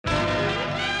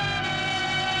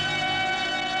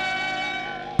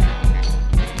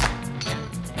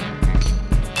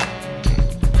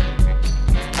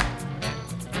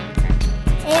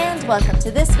welcome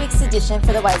to this week's edition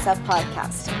for the Wise Up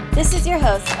podcast. This is your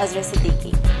host, Ezra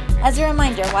Siddiqui. As a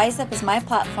reminder, Wise Up is my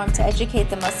platform to educate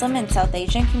the Muslim and South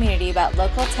Asian community about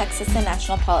local Texas and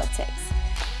national politics.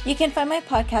 You can find my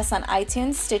podcasts on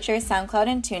iTunes, Stitcher, SoundCloud,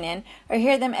 and TuneIn, or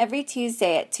hear them every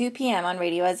Tuesday at 2 p.m. on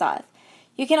Radio Azad.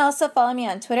 You can also follow me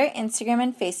on Twitter, Instagram,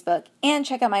 and Facebook, and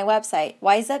check out my website,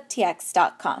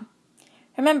 wiseuptx.com.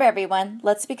 Remember, everyone,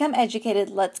 let's become educated,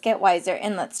 let's get wiser,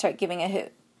 and let's start giving a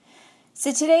hoot.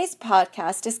 So today's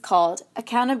podcast is called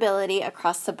Accountability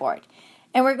Across the Board,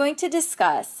 and we're going to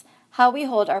discuss how we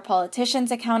hold our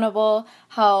politicians accountable,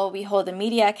 how we hold the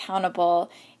media accountable,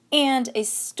 and a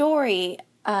story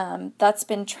that's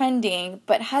been trending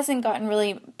but hasn't gotten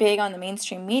really big on the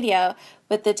mainstream media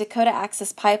with the Dakota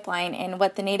Access Pipeline and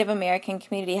what the Native American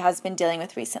community has been dealing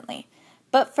with recently.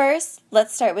 But first,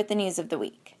 let's start with the news of the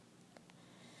week.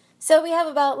 So we have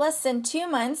about less than 2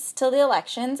 months till the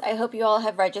elections. I hope you all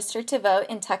have registered to vote.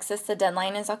 In Texas, the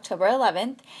deadline is October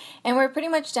 11th, and we're pretty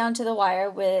much down to the wire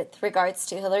with regards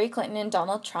to Hillary Clinton and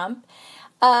Donald Trump.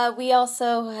 We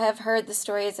also have heard the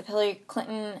stories of Hillary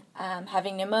Clinton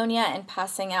having pneumonia and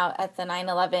passing out at the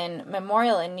 9/11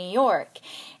 memorial in New York.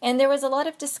 And there was a lot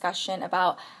of discussion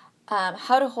about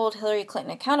how to hold Hillary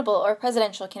Clinton accountable, or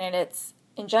presidential candidates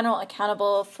in general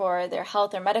accountable for their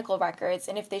health or medical records,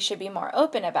 and if they should be more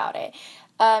open about it.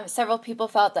 Several people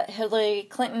felt that Hillary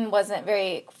Clinton wasn't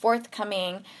very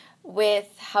forthcoming with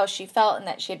how she felt and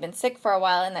that she had been sick for a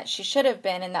while and that she should have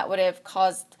been, and that would have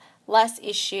caused less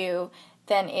issue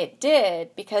than it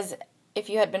did, because if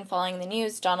you had been following the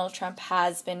news, Donald Trump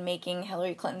has been making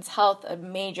Hillary Clinton's health a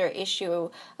major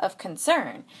issue of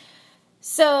concern.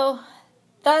 So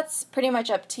that's pretty much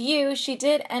up to you. She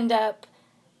did end up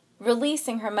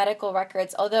releasing her medical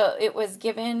records, although it was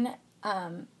given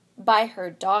by her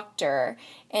doctor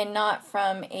and not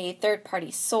from a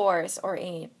third-party source or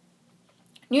a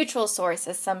neutral source,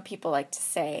 as some people like to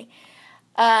say.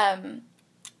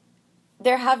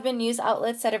 There have been news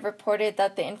outlets that have reported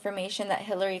that the information that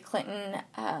Hillary Clinton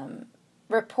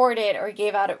reported or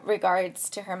gave out regards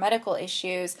to her medical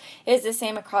issues is the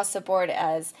same across the board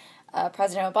as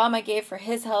President Obama gave for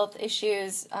his health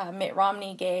issues, Mitt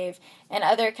Romney gave, and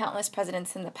other countless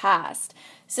presidents in the past.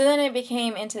 So then it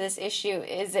became into this issue,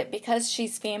 is it because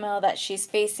she's female that she's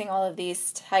facing all of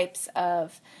these types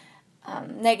of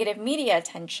negative media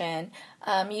attention?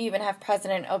 You even have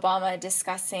President Obama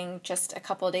discussing just a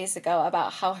couple of days ago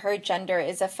about how her gender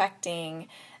is affecting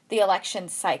the election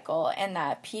cycle, and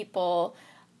that people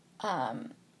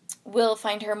will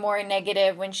find her more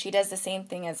negative when she does the same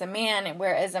thing as a man,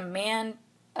 whereas a man,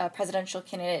 a presidential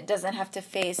candidate, doesn't have to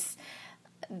face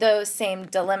those same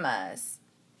dilemmas.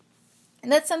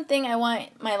 And that's something I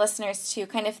want my listeners to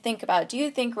kind of think about. Do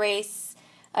you think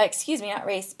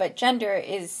gender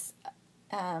is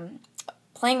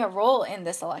playing a role in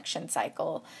this election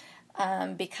cycle?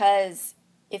 Because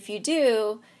if you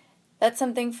do, that's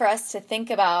something for us to think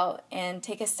about and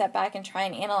take a step back and try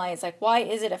and analyze, like, why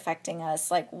is it affecting us?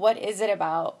 Like, what is it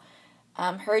about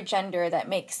her gender that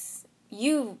makes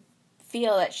you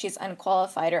feel that she's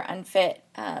unqualified or unfit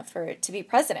to be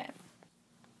president?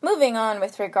 Moving on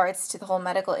with regards to the whole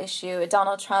medical issue,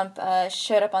 Donald Trump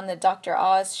showed up on the Dr.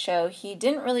 Oz show. He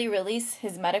didn't really release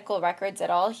his medical records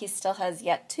at all. He still has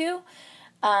yet to.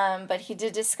 But he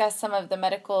did discuss some of the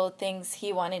medical things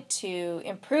he wanted to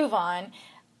improve on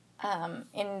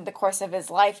in the course of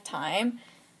his lifetime.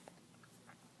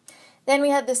 Then we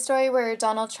had the story where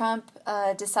Donald Trump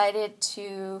decided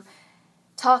to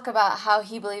talk about how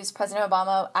he believes President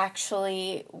Obama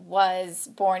actually was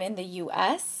born in the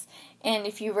U.S. And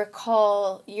if you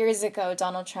recall, years ago,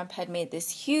 Donald Trump had made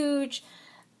this huge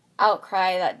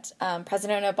outcry that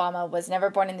President Obama was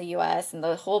never born in the U.S. and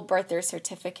the whole birther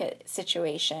certificate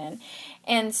situation.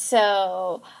 And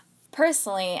so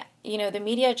personally, the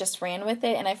media just ran with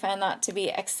it, and I find that to be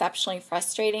exceptionally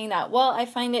frustrating. I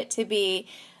find it to be,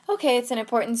 okay, it's an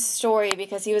important story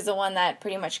because he was the one that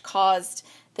pretty much caused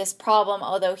this problem,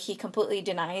 although he completely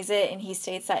denies it, and he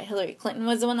states that Hillary Clinton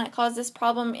was the one that caused this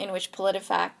problem, in which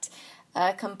PolitiFact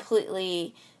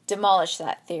completely demolished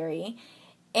that theory.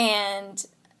 And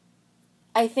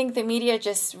I think the media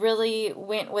just really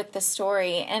went with the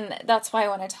story, and that's why I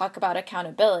want to talk about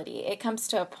accountability. It comes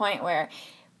to a point where,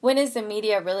 when is the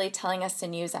media really telling us the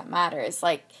news that matters?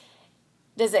 Like,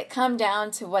 does it come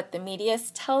down to what the media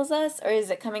tells us, or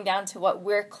is it coming down to what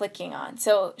we're clicking on?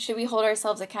 So should we hold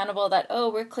ourselves accountable that,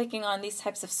 we're clicking on these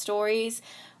types of stories,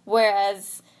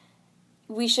 whereas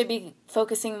we should be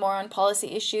focusing more on policy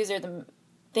issues or the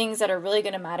things that are really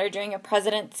going to matter during a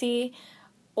presidency?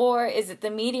 Or is it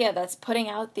the media that's putting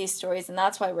out these stories and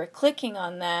that's why we're clicking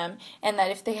on them, and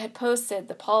that if they had posted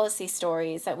the policy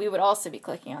stories that we would also be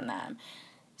clicking on them?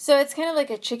 So it's kind of like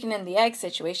a chicken and the egg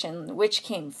situation, which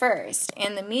came first.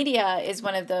 And the media is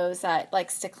one of those that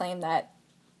likes to claim that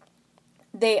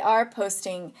they are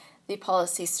posting the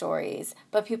policy stories,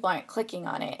 but people aren't clicking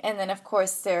on it. And then, of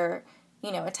course, they're,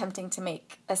 attempting to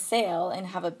make a sale and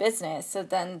have a business. So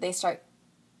then they start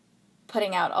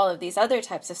putting out all of these other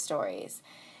types of stories.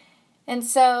 And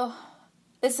so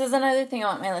this is another thing I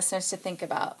want my listeners to think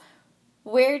about.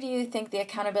 Where do you think the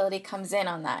accountability comes in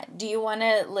on that? Do you want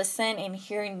to listen and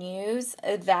hear news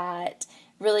that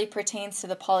really pertains to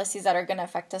the policies that are going to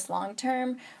affect us long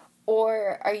term?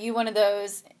 Or are you one of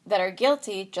those that are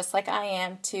guilty, just like I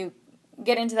am, to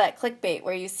get into that clickbait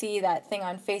where you see that thing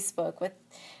on Facebook with,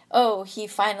 oh, he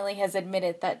finally has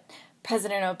admitted that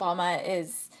President Obama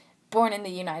is born in the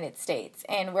United States,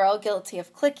 and we're all guilty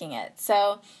of clicking it.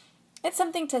 So it's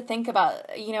something to think about,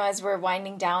 as we're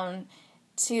winding down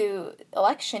to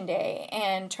Election Day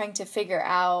and trying to figure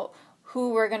out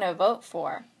who we're going to vote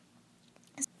for.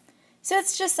 So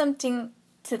it's just something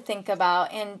to think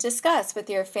about and discuss with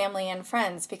your family and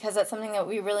friends, because that's something that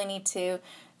we really need to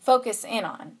focus in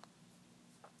on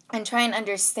and try and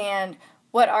understand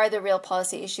what are the real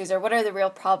policy issues or what are the real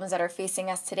problems that are facing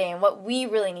us today and what we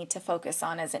really need to focus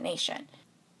on as a nation.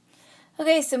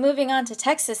 Okay, so moving on to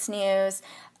Texas news,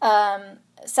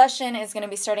 session is going to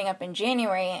be starting up in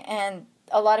January, and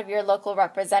a lot of your local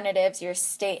representatives, your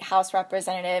state house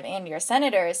representative, and your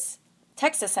senators,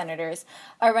 Texas senators,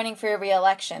 are running for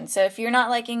re-election. So if you're not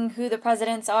liking who the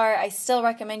presidents are, I still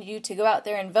recommend you to go out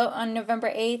there and vote on November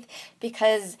 8th,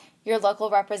 because your local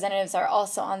representatives are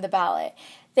also on the ballot.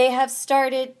 They have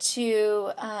started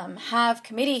to have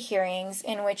committee hearings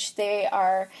in which they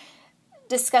are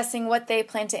discussing what they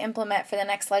plan to implement for the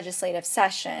next legislative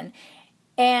session.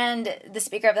 And the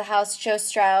Speaker of the House, Joe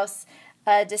Straus,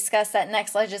 discussed that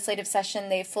next legislative session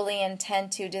they fully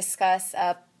intend to discuss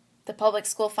the public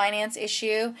school finance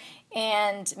issue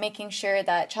and making sure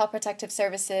that Child Protective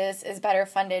Services is better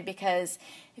funded, because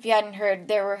if you hadn't heard,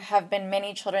 there have been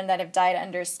many children that have died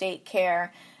under state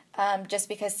care just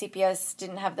because CPS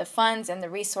didn't have the funds and the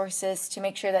resources to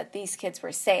make sure that these kids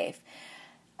were safe.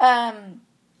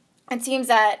 It seems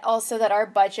that also that our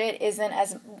budget isn't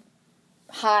as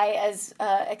high as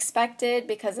expected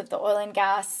because of the oil and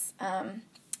gas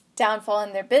downfall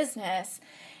in their business.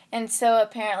 And so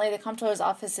apparently the Comptroller's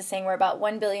Office is saying we're about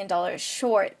 $1 billion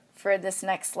short for this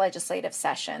next legislative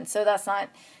session. So that's not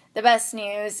the best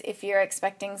news if you're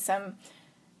expecting some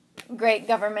great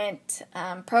government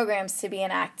programs to be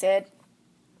enacted.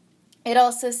 It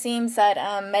also seems that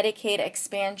Medicaid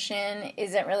expansion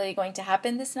isn't really going to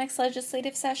happen this next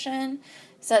legislative session.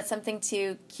 So that's something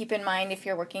to keep in mind if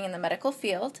you're working in the medical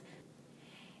field.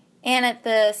 And at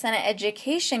the Senate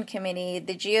Education Committee,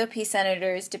 the GOP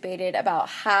senators debated about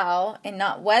how and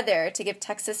not whether to give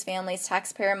Texas families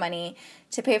taxpayer money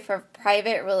to pay for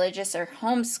private, religious, or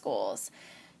home schools.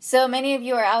 So many of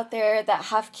you are out there that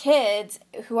have kids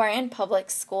who are in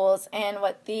public schools, and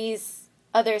what these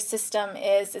other system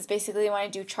is basically they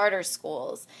want to do charter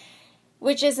schools,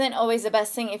 which isn't always the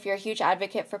best thing if you're a huge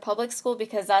advocate for public school,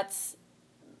 because that's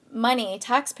money,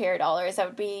 taxpayer dollars, that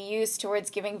would be used towards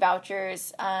giving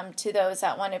vouchers to those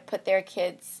that want to put their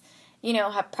kids,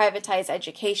 have privatized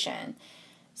education.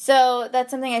 So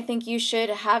that's something I think you should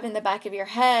have in the back of your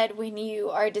head when you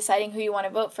are deciding who you want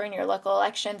to vote for in your local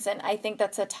elections. And I think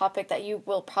that's a topic that you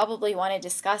will probably want to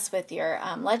discuss with your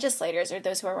legislators or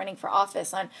those who are running for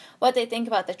office on what they think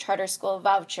about the charter school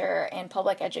voucher and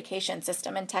public education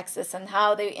system in Texas and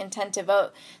how they intend to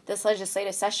vote this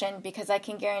legislative session, because I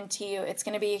can guarantee you it's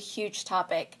going to be a huge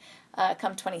topic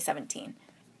come 2017.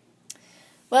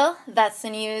 Well, that's the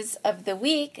news of the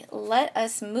week. Let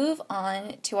us move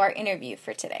on to our interview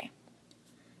for today.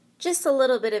 Just a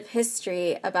little bit of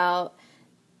history about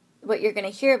what you're going to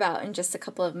hear about in just a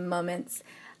couple of moments.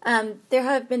 There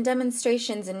have been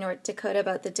demonstrations in North Dakota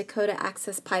about the Dakota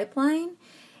Access Pipeline,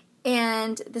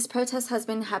 and this protest has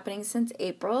been happening since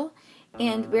April,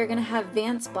 and we're going to have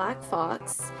Vance Black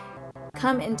Fox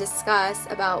come and discuss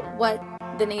about what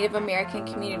the Native American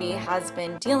community has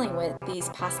been dealing with these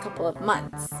past couple of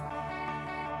months.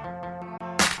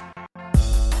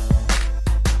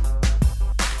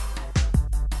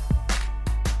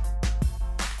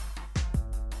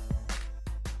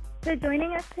 So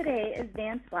joining us today is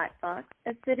Vance Black Fox,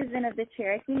 a citizen of the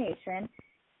Cherokee Nation.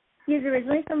 He is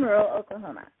originally from rural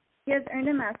Oklahoma. He has earned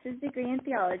a master's degree in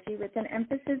theology with an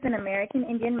emphasis in American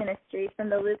Indian ministry from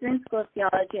the Lutheran School of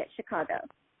Theology at Chicago.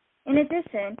 In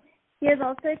addition, he has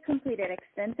also completed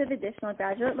extensive additional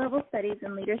graduate-level studies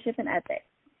in leadership and ethics.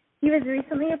 He was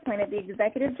recently appointed the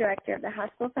Executive Director of the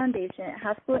Haskell Foundation at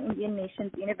Haskell Indian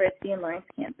Nations University in Lawrence,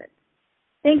 Kansas.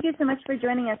 Thank you so much for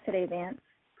joining us today, Vance.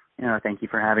 Thank you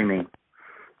for having me.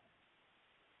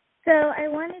 So I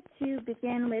wanted to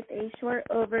begin with a short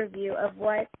overview of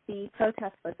what the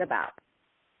protest was about.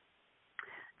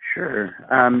 Sure.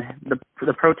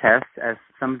 The protest, as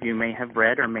some of you may have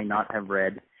read or may not have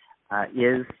read,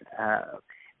 is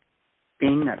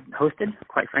being hosted,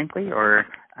 quite frankly, or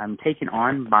taken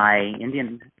on by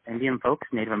Indian folks,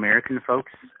 Native American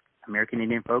folks, American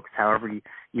Indian folks, however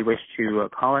you wish to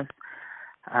call us,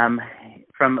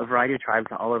 from a variety of tribes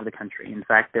all over the country. In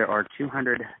fact, there are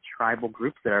 200 tribal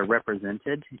groups that are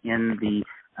represented in the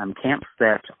camps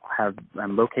that have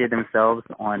located themselves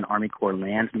on Army Corps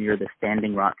land near the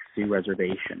Standing Rock Sioux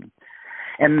Reservation.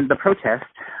 And the protest,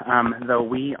 though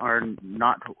we are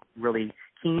not really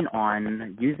keen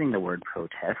on using the word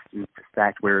protest, in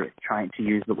fact, we're committed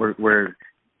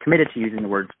to using the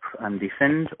words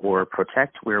defend or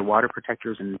protect. We're water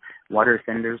protectors and water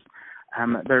defenders.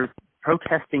 They're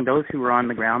protesting, those who are on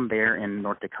the ground there in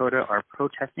North Dakota are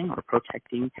protesting or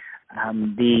protecting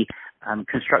the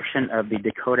construction of the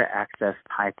Dakota Access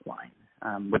Pipeline,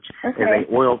 which is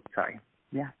a oil,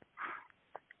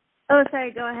 Oh,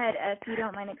 sorry, go ahead, if you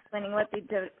don't mind explaining what the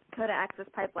Dakota Access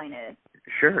Pipeline is.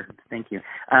 Sure, thank you.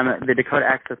 The Dakota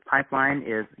Access Pipeline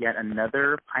is yet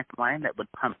another pipeline that would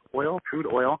pump oil, crude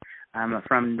oil,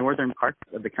 from northern parts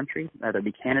of the country, whether it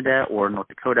be Canada or North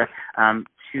Dakota,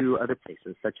 to other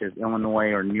places such as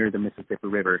Illinois or near the Mississippi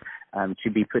River to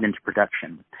be put into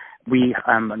production. We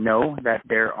know that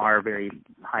there are very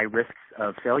high risks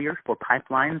of failure for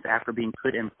pipelines after being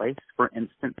put in place. For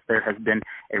instance, there has been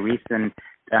a recent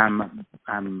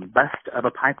bust of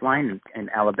a pipeline in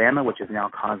Alabama, which is now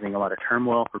causing a lot of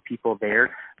turmoil for people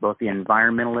there, both the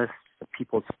environmentalists,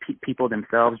 people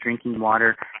themselves drinking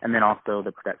water, and then also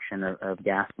the production of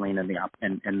gasoline and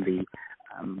the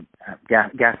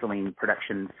gasoline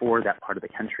production for that part of the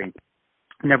country.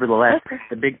 Nevertheless,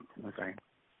 the big... Oh, sorry.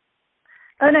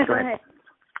 Oh, no, go ahead.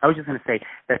 I was just going to say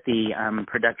that the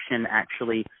production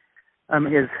actually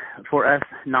is, for us,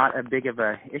 not a big of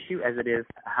a issue as it is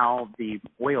how the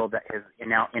oil that is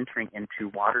now entering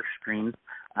into water streams,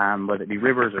 whether it be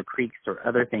rivers or creeks or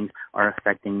other things, are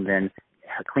affecting then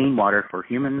clean water for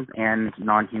humans and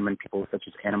non-human people such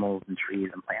as animals and trees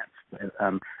and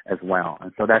plants as well.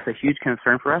 And so that's a huge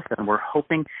concern for us, and we're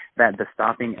hoping that the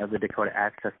stopping of the Dakota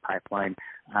Access Pipeline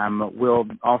will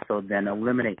also then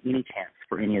eliminate any chance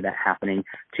for any of that happening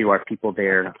to our people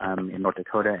there in North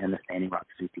Dakota and the Standing Rock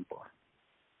Sioux people.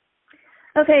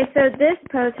 Okay, so this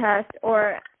protest,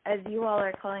 or as you all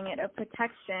are calling it, a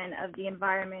protection of the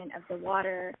environment, of the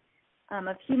water,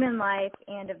 of human life,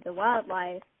 and of the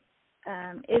wildlife,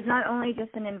 is not only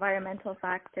just an environmental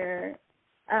factor,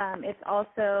 it's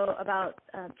also about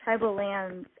tribal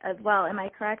lands as well. Am I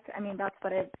correct? I mean, that's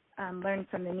what I've learned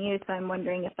from the news, so I'm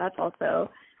wondering if that's also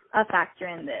a factor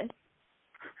in this.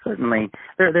 Certainly.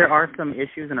 There are some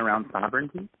issues in around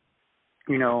sovereignty.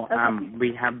 You know,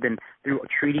 we have been through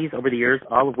treaties over the years,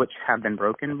 all of which have been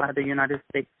broken by the United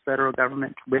States federal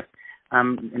government with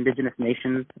indigenous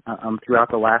nations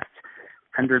throughout the last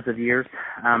hundreds of years.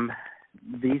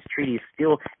 These treaties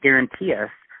still guarantee us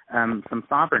some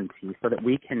sovereignty so that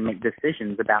we can make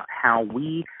decisions about how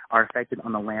we are affected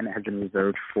on the land that has been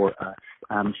reserved for us.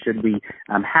 Should we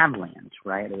have land,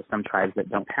 right? There are some tribes that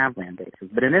don't have land bases.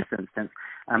 But in this instance,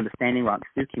 the Standing Rock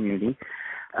Sioux community,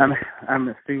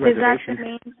 the Sioux Reservation... Is that the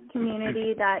main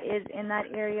community that is in that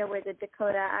area where the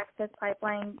Dakota Access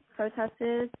Pipeline protest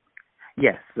is?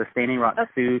 Yes, the Standing Rock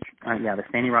Sioux, the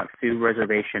Standing Rock Sioux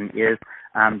Reservation is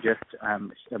just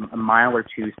a mile or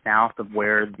two south of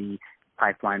where the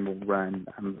pipeline will run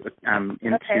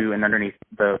into and underneath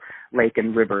the lake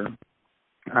and river,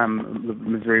 the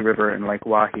Missouri River and Lake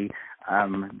Wahi,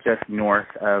 just north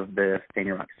of the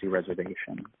Standing Rock Sioux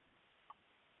Reservation.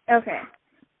 Okay.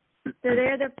 So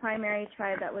they're the primary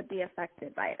tribe that would be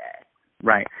affected by this.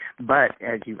 Right. But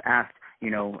as you asked, you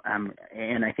know,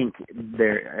 and I think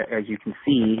there, as you can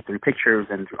see through pictures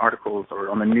and through articles or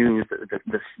on the news,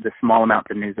 the small amount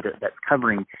of news that's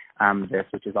covering this,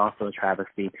 which is also a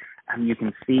travesty, you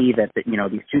can see that you know,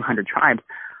 these 200 tribes,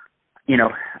 you know,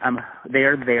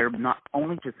 they're there not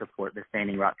only to support the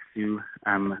Standing Rock Sioux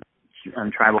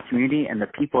tribal community and the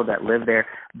people that live there,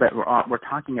 but we're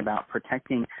talking about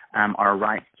protecting our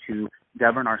rights to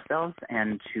govern ourselves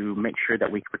and to make sure that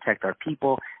we protect our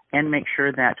people and make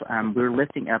sure that we're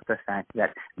lifting up the fact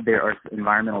that there are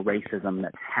environmental racism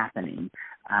that's happening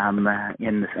and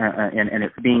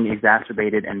it's being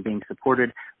exacerbated and being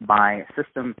supported by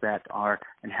systems that are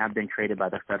and have been created by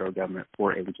the federal government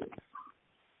for ages.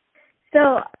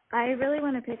 So I really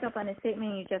want to pick up on a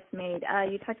statement you just made.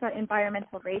 You talked about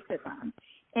environmental racism,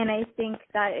 and I think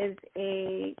that's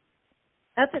a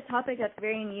topic that's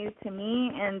very new to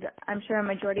me, and I'm sure a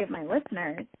majority of my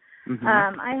listeners. Mm-hmm.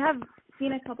 I have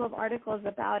seen a couple of articles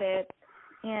about it,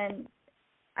 and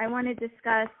I want to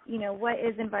discuss, what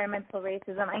is environmental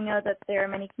racism? I know that there are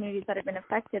many communities that have been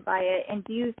affected by it, and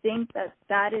do you think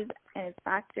that is a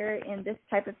factor in this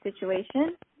type of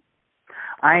situation?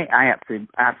 I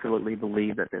absolutely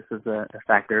believe that this is a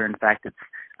factor. In fact, it's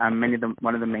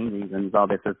one of the main reasons all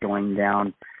this is going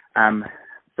down.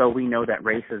 So we know that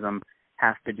racism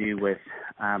has to do with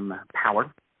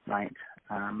power, right?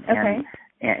 Okay.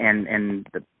 And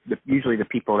usually the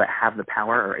people that have the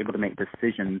power are able to make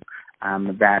decisions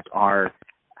that are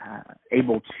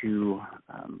able to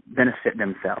benefit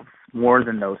themselves more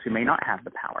than those who may not have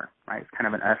the power, right? It's kind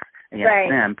of an us against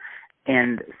them.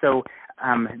 And so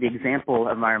the example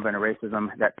of environmental racism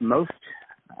that's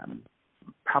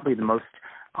probably the most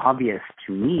obvious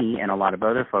to me and a lot of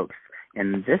other folks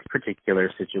in this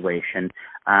particular situation,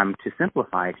 to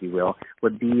simplify, if you will,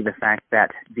 would be the fact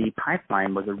that the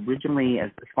pipeline was originally,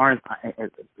 as far as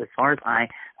I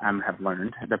have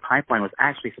learned, the pipeline was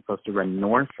actually supposed to run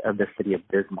north of the city of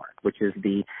Bismarck, which is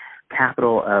the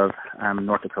capital of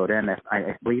North Dakota, and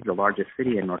I believe the largest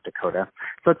city in North Dakota.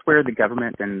 So it's where the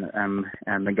government and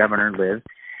the governor live.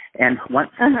 And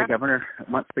once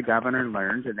the governor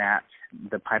learned that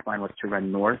the pipeline was to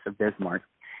run north of Bismarck,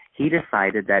 he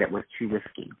decided that it was too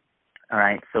risky. All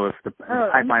right. So if the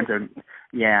pipelines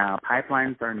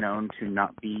are known to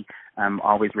not be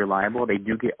always reliable. They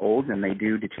do get old and they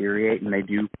do deteriorate and they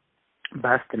do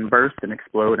bust and burst and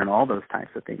explode and all those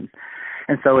types of things.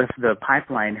 And so if the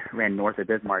pipeline ran north of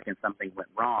Bismarck and something went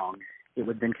wrong, it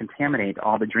would then contaminate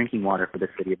all the drinking water for the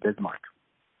city of Bismarck.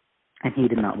 And he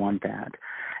did not want that.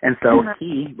 And so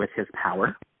he, with his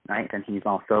power, right, and he's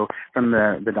also from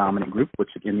the dominant group, which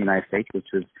in the United States, which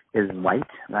is white,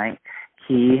 right,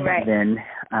 he then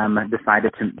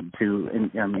decided to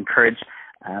encourage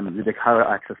the Dakota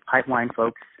Access Pipeline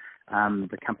folks,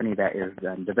 the company that is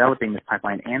developing this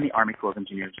pipeline, and the Army Corps of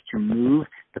Engineers to move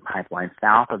the pipeline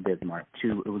south of Bismarck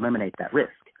to eliminate that risk.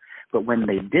 But when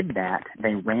they did that,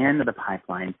 they ran the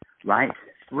pipeline right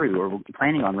through, or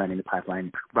planning on running the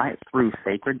pipeline right through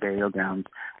sacred burial grounds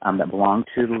that belong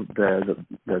to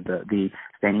the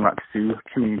Standing Rock Sioux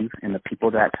community and the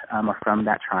people that are from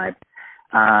that tribe.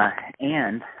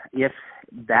 And if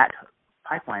that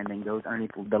pipeline then goes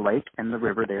underneath the lake and the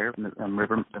river there, the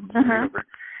river,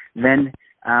 then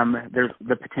there's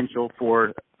the potential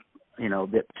for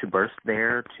it to burst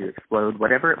there, to explode,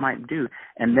 whatever it might do,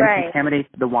 and then contaminate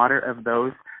the water of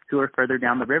those who are further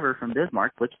down the river from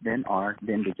Bismarck, which then are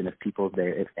the indigenous peoples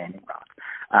there at Standing Rock.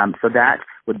 So that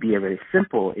would be a very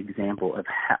simple example of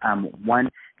one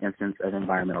instance of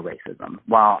environmental racism.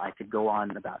 While I could go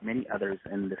on about many others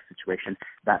in this situation,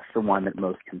 that's the one that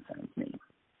most concerns me.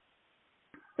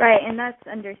 Right, and that's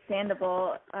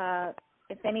understandable.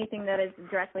 If anything that is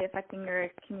directly affecting your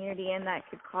community and that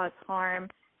could cause harm,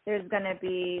 there's going to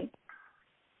be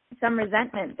some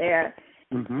resentment there.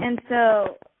 Mm-hmm. And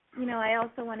so, I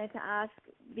also wanted to ask,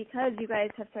 because you guys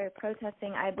have started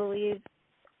protesting, I believe,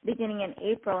 beginning in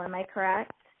April, am I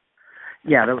correct?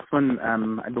 Yeah, that was when,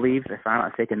 I believe, if I'm not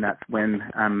mistaken, that's when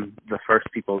the first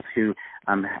people who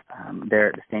there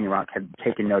at the Standing Rock had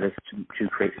taken notice to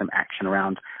create some action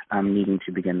around needing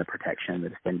to begin the protection and the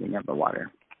defending of the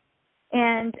water.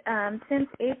 And since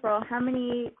April, how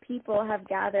many people have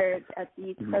gathered at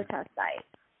these protest sites?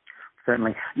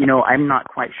 Certainly. I'm not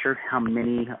quite sure how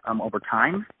many over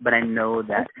time, but I know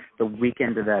that the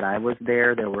weekend that I was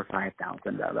there were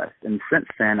 5,000 of us. And since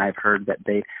then, I've heard that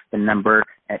the number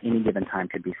at any given time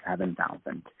could be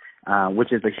 7,000,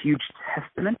 which is a huge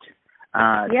testament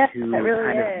yes, that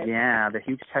really is. The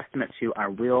huge testament to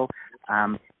our will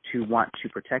to want to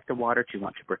protect the water, to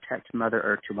want to protect Mother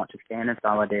Earth, to want to stand in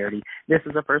solidarity. This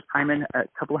is the first time in a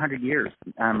couple of hundred years,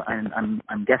 and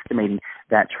I'm guesstimating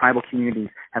that tribal communities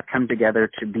have come together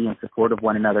to be in support of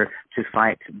one another to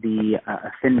fight the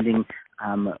offending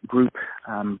group,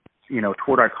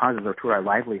 toward our causes or toward our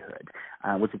livelihood,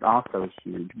 which is also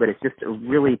huge. But it's just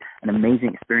really an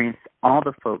amazing experience. All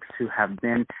the folks who have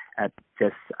been at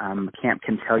this camp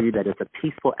can tell you that it's a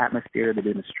peaceful atmosphere. The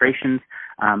demonstrations,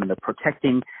 the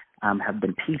protecting have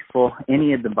been peaceful.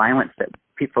 Any of the violence that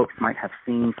folks might have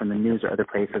seen from the news or other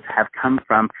places have come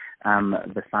from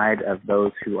the side of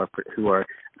those who are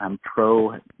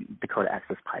pro Dakota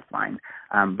Access Pipeline.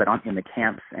 But in the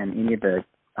camps and any of the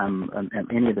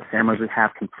ceremonies we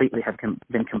have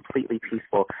been completely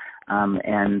peaceful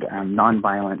and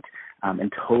nonviolent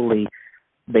and totally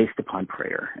based upon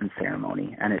prayer and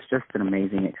ceremony. And it's just an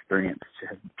amazing experience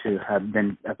to have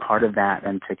been a part of that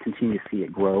and to continue to see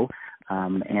it grow.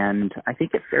 And I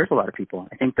think it scares a lot of people.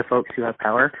 I think the folks who have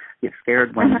power get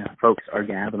scared when folks are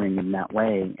gathering in that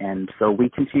way. And so we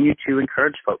continue to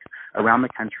encourage folks around the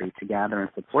country to gather and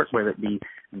support, whether it be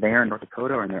there in North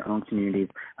Dakota or in their own communities,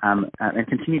 and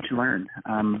continue to learn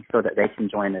so that they can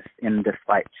join us in this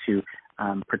fight to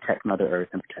protect Mother Earth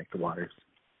and protect the waters.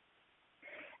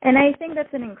 And I think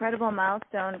that's an incredible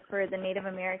milestone for the Native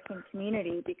American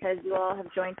community, because you all have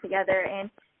joined together and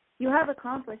you have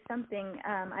accomplished something.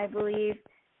 I believe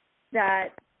that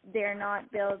they're not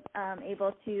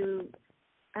able to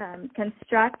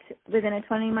construct within a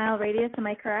 20-mile radius. Am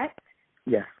I correct?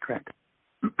 Yes, correct.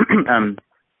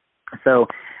 So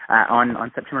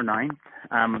on September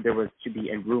 9th, there was to be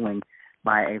a ruling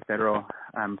by a federal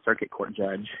circuit court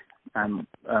judge on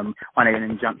an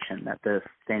injunction that the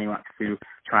Standing Rock Sioux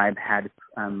tribe had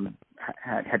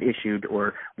issued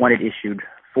or wanted issued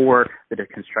for the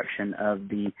construction of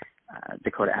the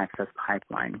Dakota Access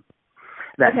Pipeline.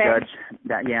 That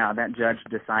judge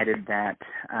decided that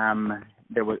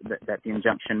there was that the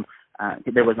injunction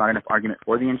there was not enough argument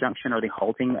for the injunction or the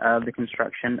halting of the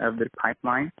construction of the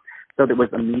pipeline, so there was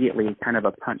immediately kind of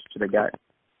a punch to the gut.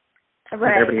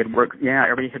 Right. Everybody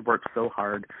had worked so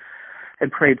hard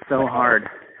and prayed so hard.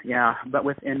 Yeah, but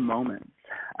within moments,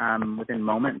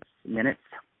 minutes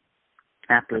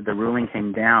after the ruling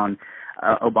came down,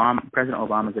 President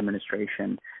Obama's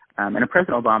administration, and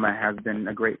President Obama has been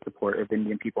a great supporter of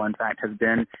Indian people. In fact, has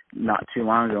been not too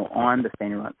long ago on the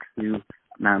Standing Rock Sioux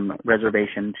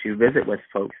reservation to visit with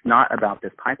folks, not about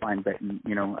this pipeline, but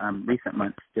recent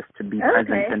months, just to be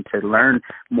present and to learn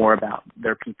more about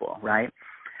their people, right?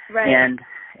 Right.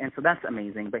 And so that's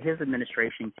amazing. But his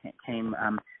administration came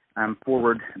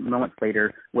forward moments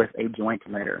later with a joint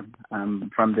letter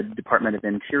from the Department of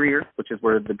Interior, which is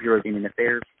where the Bureau of Indian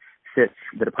Affairs sits,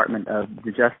 the Department of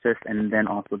Justice, and then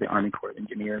also the Army Corps of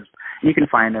Engineers. You can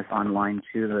find this online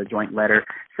too, the joint letter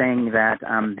saying that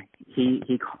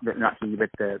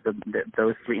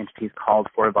those three entities called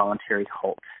for a voluntary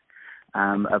halt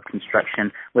of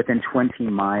construction within 20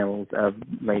 miles of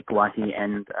Lake Wahi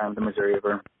and the Missouri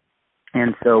River.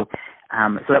 And so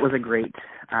that was a great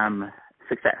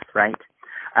success, right?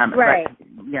 Right. But,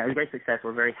 it was a great success.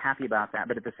 We're very happy about that.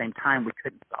 But at the same time, we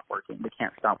couldn't stop working. We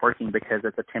can't stop working because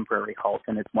it's a temporary halt,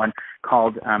 and it's one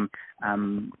called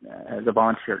the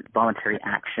voluntary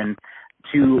action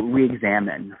to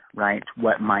reexamine, right,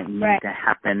 what might need to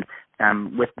happen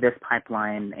with this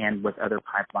pipeline and with other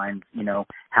pipelines.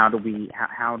 How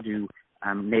do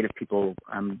Native people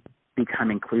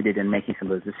become included in making some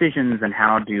of those decisions, and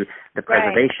how do the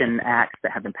preservation acts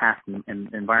that have been passed in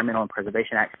environmental and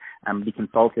preservation acts be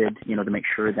consulted, to make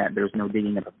sure that there's no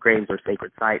digging of graves or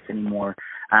sacred sites anymore.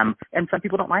 And some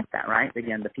people don't like that, right?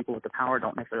 Again, the people with the power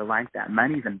don't necessarily like that.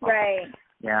 Money's involved. Right.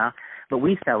 Yeah, but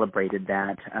we celebrated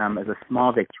that as a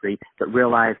small victory, but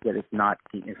realized that it's not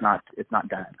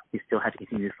done. We still have to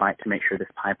continue to fight to make sure this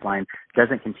pipeline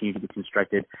doesn't continue to be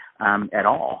constructed at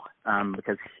all,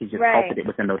 because he just halted it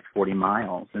within those 40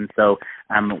 miles. And so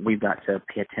we've got to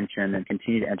pay attention and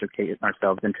continue to educate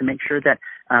ourselves and to make sure that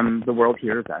the world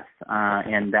hears us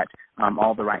and that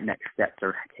all the right next steps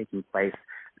are taking place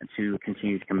to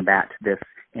continue to combat this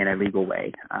in a legal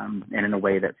way and in a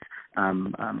way that's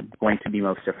going to be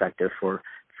most effective for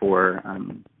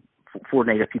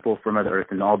Native people, for Mother Earth,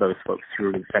 and all those folks who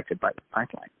are affected by the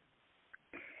pipeline.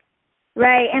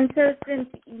 Right, and so since,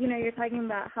 you're talking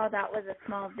about how that was a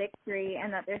small victory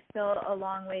and that there's still a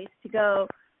long ways to go,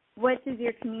 what does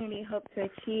your community hope to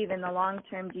achieve in the long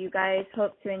term? Do you guys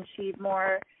hope to achieve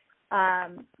more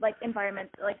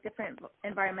different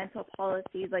environmental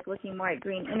policies, like looking more at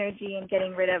green energy and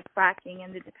getting rid of fracking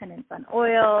and the dependence on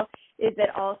oil? Is it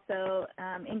also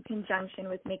in conjunction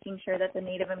with making sure that the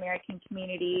Native American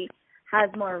community has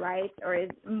more rights or is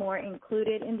more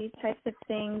included in these types of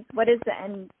things? What is the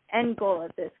end goal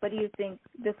of this? What do you think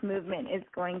this movement is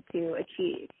going to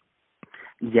achieve?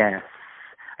 Yes.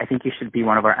 I think you should be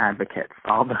one of our advocates.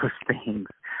 All those things.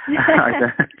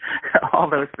 All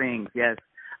those things, yes.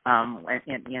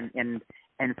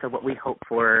 And so what we hope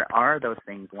for are those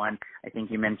things. One, I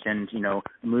think you mentioned,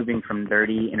 moving from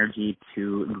dirty energy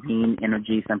to green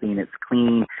energy, something that's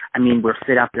clean. I mean, we're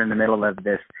sit out there in the middle of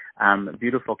this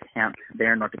beautiful camp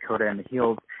there in North Dakota in the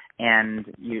hills, and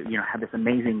you have this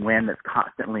amazing wind that's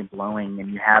constantly blowing,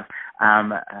 and you have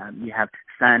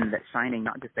sun that's shining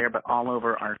not just there but all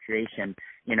over our creation,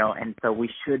 and so we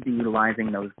should be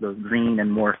utilizing those green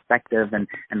and more effective and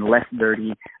less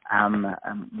dirty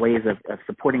ways of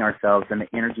supporting ourselves and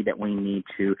the energy that we need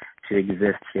to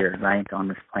exist here, right, on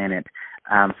this planet.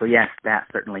 So yes, that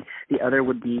certainly. The other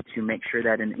would be to make sure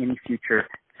that in any future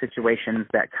situations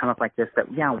that come up like this, that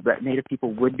Native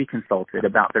people would be consulted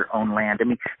about their own land. I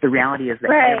mean, the reality is that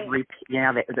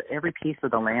every piece of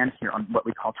the land here on what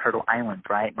we call Turtle Island,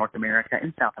 right, North America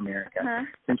and South America,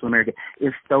 Central America,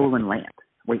 is stolen land.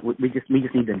 We just need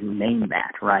to name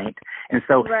that, right? And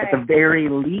so at the very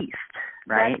least,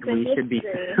 right, we should be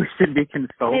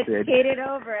consulted. It's skated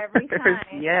over every time.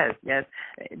 Yes.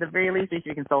 At the very least, we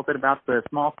should be consulted about the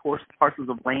small parcels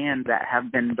of land that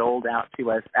have been doled out to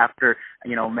us after,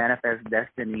 manifest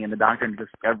destiny and the doctrine of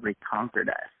discovery conquered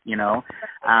us,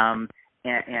 And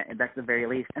that's the very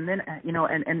least. And then,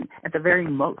 and at the very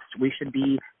most, we should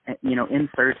be,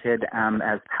 inserted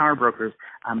as power brokers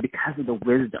because of the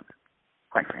wisdom,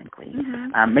 quite frankly.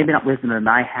 Maybe not wisdom that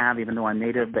I have, even though I'm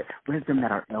Native, but wisdom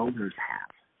that our elders have,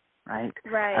 right?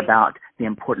 About the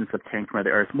importance of caring for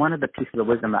Mother Earth. One of the pieces of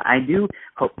wisdom that I do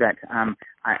hope that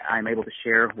I'm able to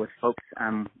share with folks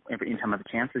every time I have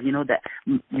a chance is, that,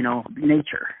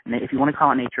 nature. If you want to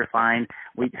call it nature, fine.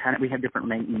 We have different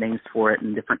names for it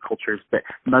in different cultures, but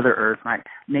Mother Earth, right?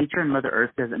 Nature and Mother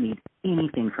Earth doesn't need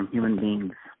anything from human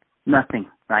beings. Nothing,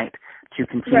 right? To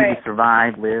continue to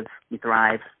survive, live,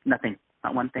 thrive, nothing.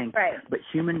 Not one thing. But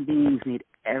human beings need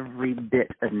every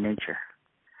bit of nature,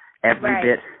 every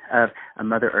bit of a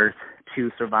Mother Earth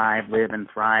to survive, live, and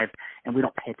thrive. And we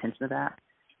don't pay attention to that,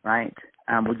 right?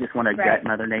 We just want to gut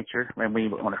Mother Nature, and we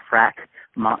want to frack,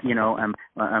 Mother,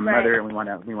 and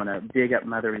we want to dig up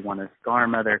Mother, we want to scar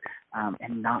Mother,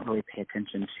 and not really pay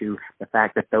attention to the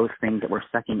fact that those things that we're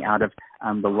sucking out of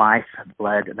the life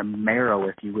blood, the marrow,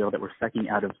 if you will, that we're sucking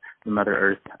out of the Mother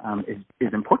Earth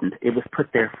is important. It was put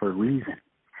there for a reason,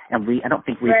 and I don't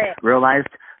think we realized,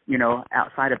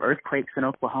 outside of earthquakes in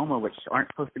Oklahoma, which aren't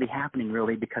supposed to be happening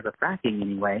really because of fracking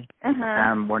anyway,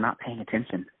 we're not paying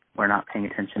attention. We're not paying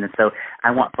attention. And so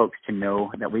I want folks to know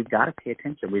that we've got to pay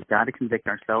attention. We've got to convict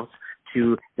ourselves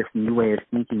to this new way of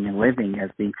thinking and living as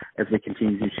we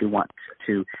continue to want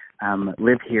to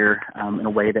live here in a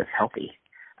way that's healthy.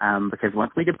 Because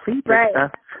once we deplete this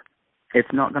stuff, it's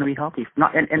not going to be healthy.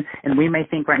 And we may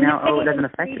think right now, it doesn't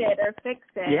affect it. Or fix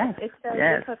it. Yes. It's so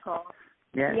difficult.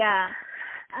 Yes. Yeah.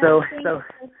 So Go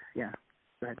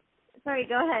ahead. Sorry,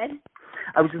 go ahead.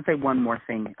 I was going to say one more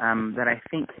thing, that I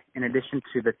think in addition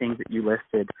to the things that you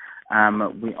listed,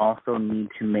 we also need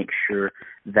to make sure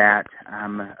that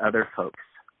other folks,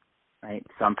 right?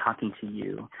 So I'm talking to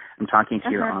you. I'm talking to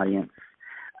your audience.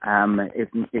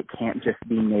 It can't just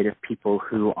be Native people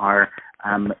who are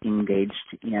engaged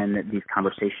in these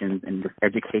conversations and this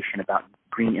education about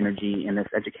green energy and this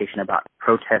education about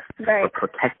protests or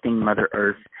protecting Mother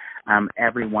Earth.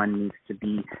 Everyone needs to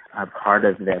be a part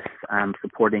of this.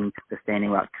 Supporting the Standing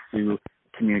Rock Sioux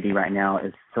community right now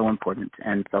is so important.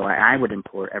 And so I would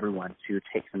implore everyone to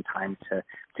take some time to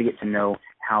get to know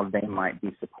how they might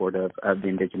be supportive of the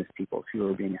Indigenous peoples who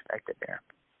are being affected there.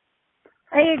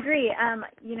 I agree.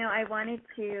 I wanted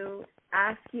to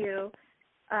ask you,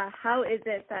 how is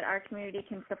it that our community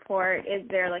can support? Is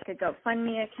there like a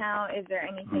GoFundMe account? Is there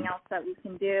anything else that we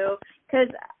can do? Because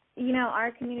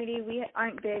our community, we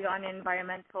aren't big on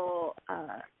environmental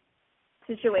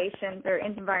situations or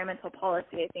environmental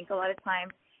policy. I think a lot of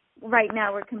times right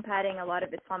now we're combating a lot of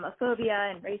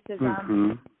Islamophobia and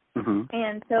racism.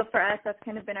 And so for us, that's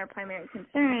kind of been our primary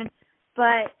concern.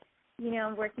 But,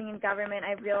 working in government,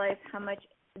 I've realized how much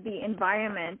the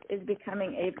environment is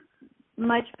becoming a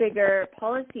much bigger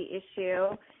policy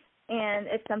issue. And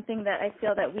it's something that I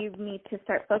feel that we need to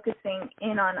start focusing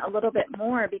in on a little bit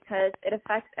more because it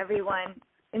affects everyone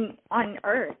on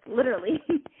Earth, literally.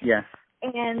 Yes.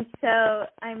 And so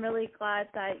I'm really glad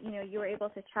that, you were able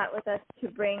to chat with us to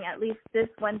bring at least this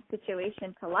one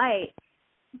situation to light,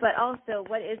 but also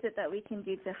what is it that we can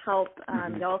do to help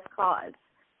y'all's cause?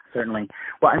 Certainly.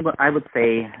 Well, I would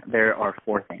say there are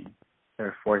four things.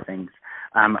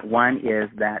 One is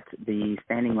that the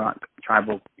Standing Rock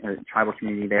tribal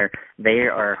community there, they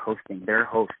are hosting. They're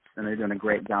hosts, and they're doing a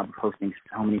great job of hosting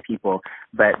so many people.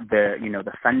 But the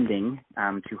funding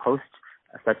to host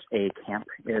such a camp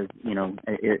is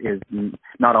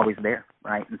not always there,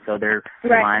 right? And so they're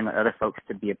relying on other folks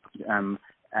to be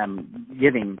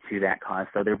giving to that cause.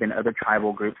 So there have been other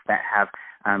tribal groups that have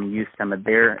used some of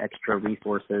their extra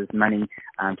resources, money,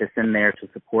 to send there to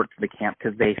support the camp,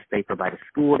 because they provide a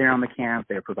school there on the camp.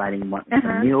 They're providing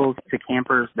some meals to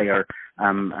campers. They are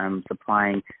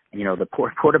supplying, the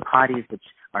porta potties, which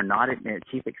are not at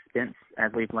cheap expense,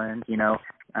 as we've learned,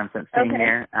 since staying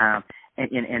there.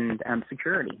 And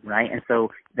security, right? And so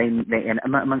they and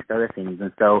amongst other things.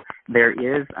 And so there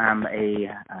is a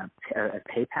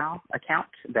PayPal account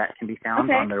that can be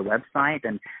found on their website,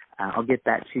 and I'll get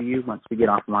that to you once we get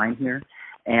offline here.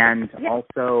 And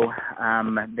also,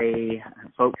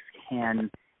 folks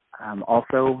can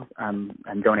also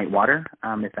donate water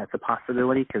if that's a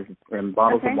possibility, because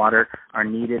bottles of water are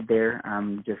needed there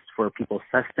just for people's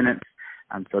sustenance.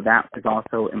 So that is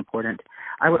also important.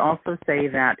 I would also say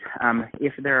that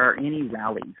if there are any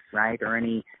rallies, right, or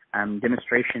any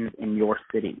demonstrations in your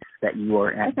cities that you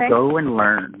are at, go and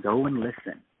learn, go and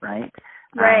listen, right?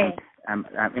 Right.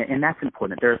 And that's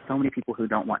important. There are so many people who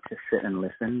don't want to sit and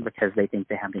listen because they think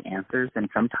they have the answers. And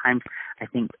sometimes I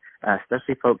think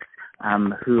especially folks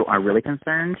who are really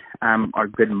concerned are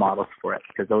good models for it,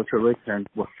 because those who are really concerned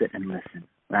will sit and listen,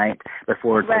 right,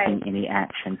 before taking any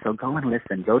action. So go and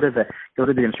listen. Go to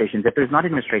the demonstrations. If there's not a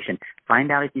demonstration,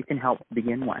 find out if you can help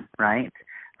begin one, right?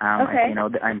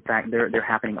 In fact, they're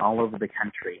happening all over the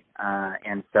country,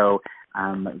 and so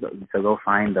go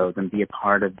find those and be a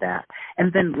part of that.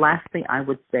 And then lastly, I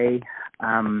would say,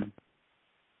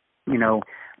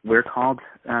 we're called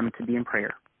to be in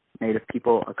prayer. Native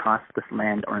people across this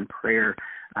land are in prayer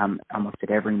almost at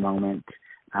every moment,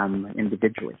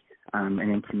 individually and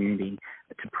in community,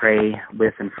 to pray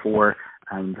with and for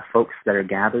the folks that are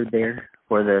gathered there,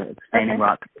 for the Standing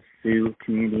Rock Sioux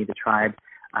community, the tribe,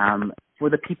 for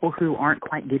the people who aren't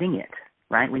quite getting it,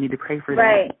 right? We need to pray for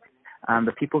them.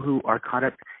 The people who are caught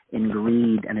up in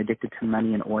greed and addicted to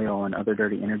money and oil and other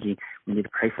dirty energy, we need to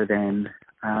pray for them.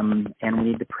 And we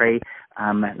need to pray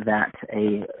that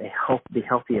the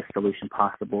healthiest solution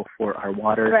possible for our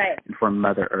water and for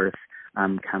Mother Earth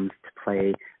comes to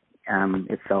play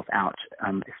itself out,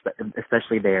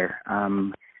 especially there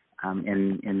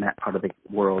in that part of the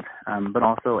world, but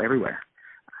also everywhere.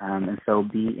 And so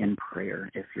be in prayer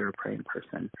if you're a praying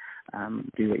person.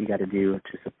 Do what you got to do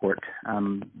to support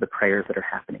the prayers that are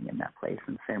happening in that place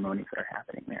and ceremonies that are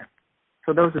happening there.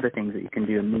 So those are the things that you can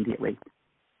do immediately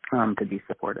to be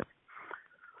supportive.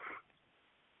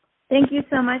 Thank you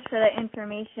so much for that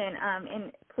information.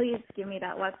 And please give me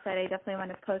that website. I definitely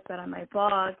want to post that on my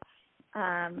blog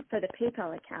for the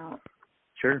PayPal account.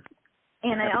 Sure.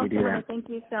 And I also want to thank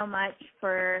you so much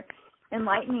for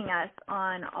enlightening us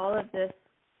on all of this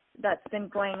that's been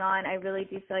going on. I really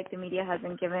do feel like the media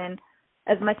hasn't given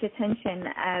as much attention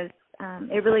as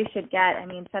it really should get.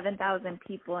 7,000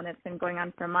 people, and it's been going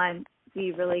on for months.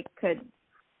 We really could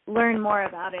learn more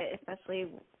about it, especially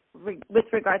with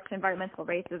regards to environmental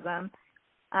racism.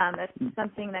 That's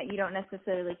something that you don't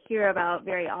necessarily hear about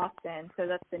very often. So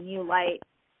that's a new light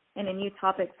and a new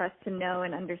topic for us to know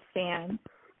and understand.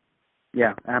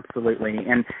 Yeah, absolutely.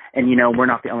 And we're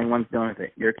not the only ones dealing with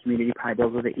it. Your community probably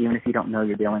deals with it, even if you don't know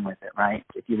you're dealing with it, right?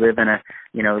 If you live in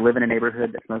a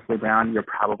neighborhood that's mostly brown, you're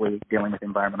probably dealing with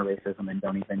environmental racism and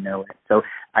don't even know it. So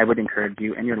I would encourage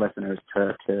you and your listeners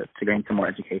to gain some more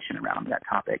education around that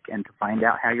topic and to find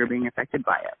out how you're being affected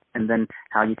by it, and then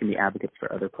how you can be advocates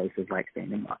for other places like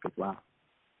Standing Rock as well.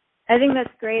 I think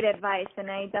that's great advice, and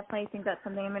I definitely think that's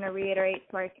something I'm going to reiterate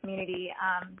to our community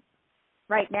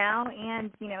right now and,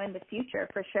 in the future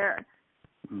for sure.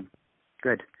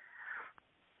 Good.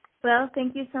 Well,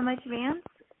 thank you so much, Vance.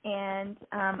 And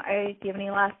do you have any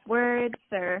last words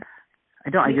or? I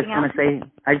don't. I just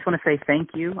want to say thank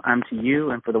you to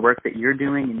you and for the work that you're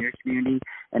doing in your community,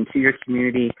 and to your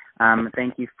community.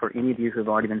 Thank you for any of you who have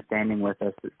already been standing with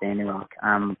us at Standing Rock.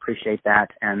 Appreciate that,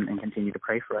 and continue to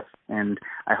pray for us. And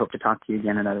I hope to talk to you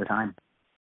again another time.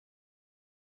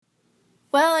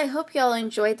 Well, I hope you all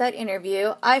enjoyed that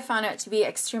interview. I found it to be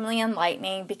extremely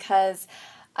enlightening because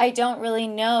I don't really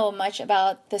know much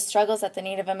about the struggles that the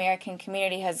Native American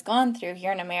community has gone through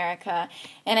here in America.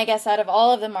 And I guess out of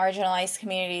all of the marginalized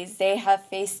communities, they have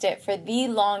faced it for the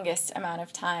longest amount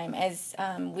of time, as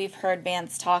we've heard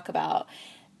Vance talk about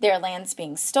their lands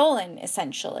being stolen,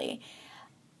 essentially.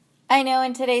 I know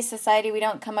in today's society we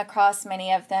don't come across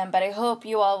many of them, but I hope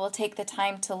you all will take the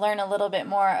time to learn a little bit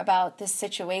more about this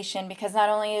situation, because not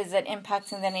only is it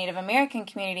impacting the Native American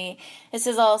community, this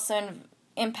is also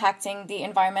impacting the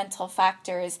environmental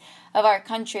factors of our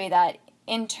country that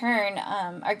in turn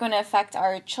are going to affect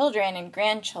our children and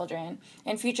grandchildren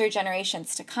and future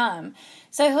generations to come.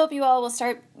 So I hope you all will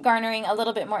start garnering a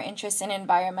little bit more interest in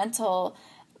environmental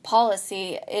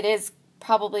policy. It is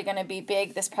probably going to be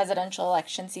big this presidential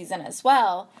election season as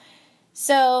well.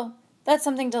 So that's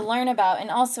something to learn about. And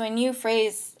also a new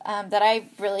phrase that I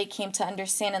really came to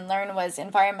understand and learn was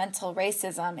environmental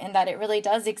racism, and that it really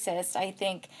does exist. I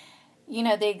think,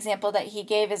 the example that he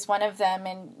gave is one of them,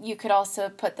 and you could also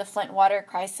put the Flint water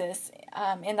crisis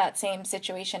in that same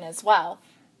situation as well.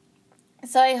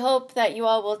 So I hope that you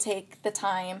all will take the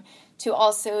time to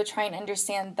also try and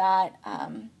understand that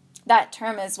that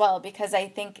term as well, because I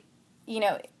think,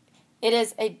 it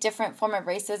is a different form of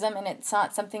racism, and it's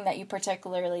not something that you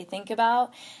particularly think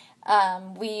about.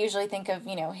 We usually think of,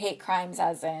 hate crimes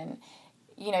as in,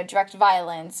 direct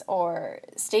violence or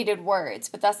stated words,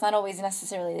 but that's not always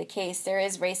necessarily the case. There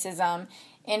is racism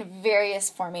in various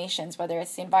formations, whether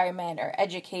it's the environment or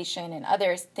education and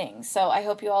other things. So I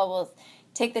hope you all will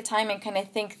take the time and kind of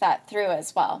think that through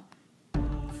as well.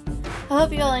 I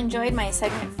hope you all enjoyed my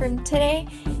segment from today.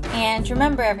 And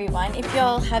remember, everyone, if you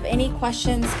all have any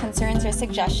questions, concerns, or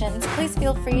suggestions, please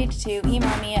feel free to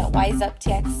email me at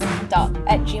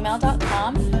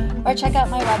wiseuptx@gmail.com or check out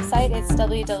my website. It's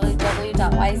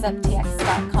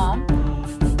www.wiseuptx.com.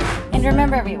 And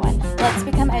remember, everyone, let's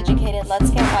become educated, let's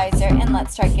get wiser, and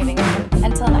let's start giving a hoot.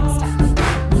 Until next time.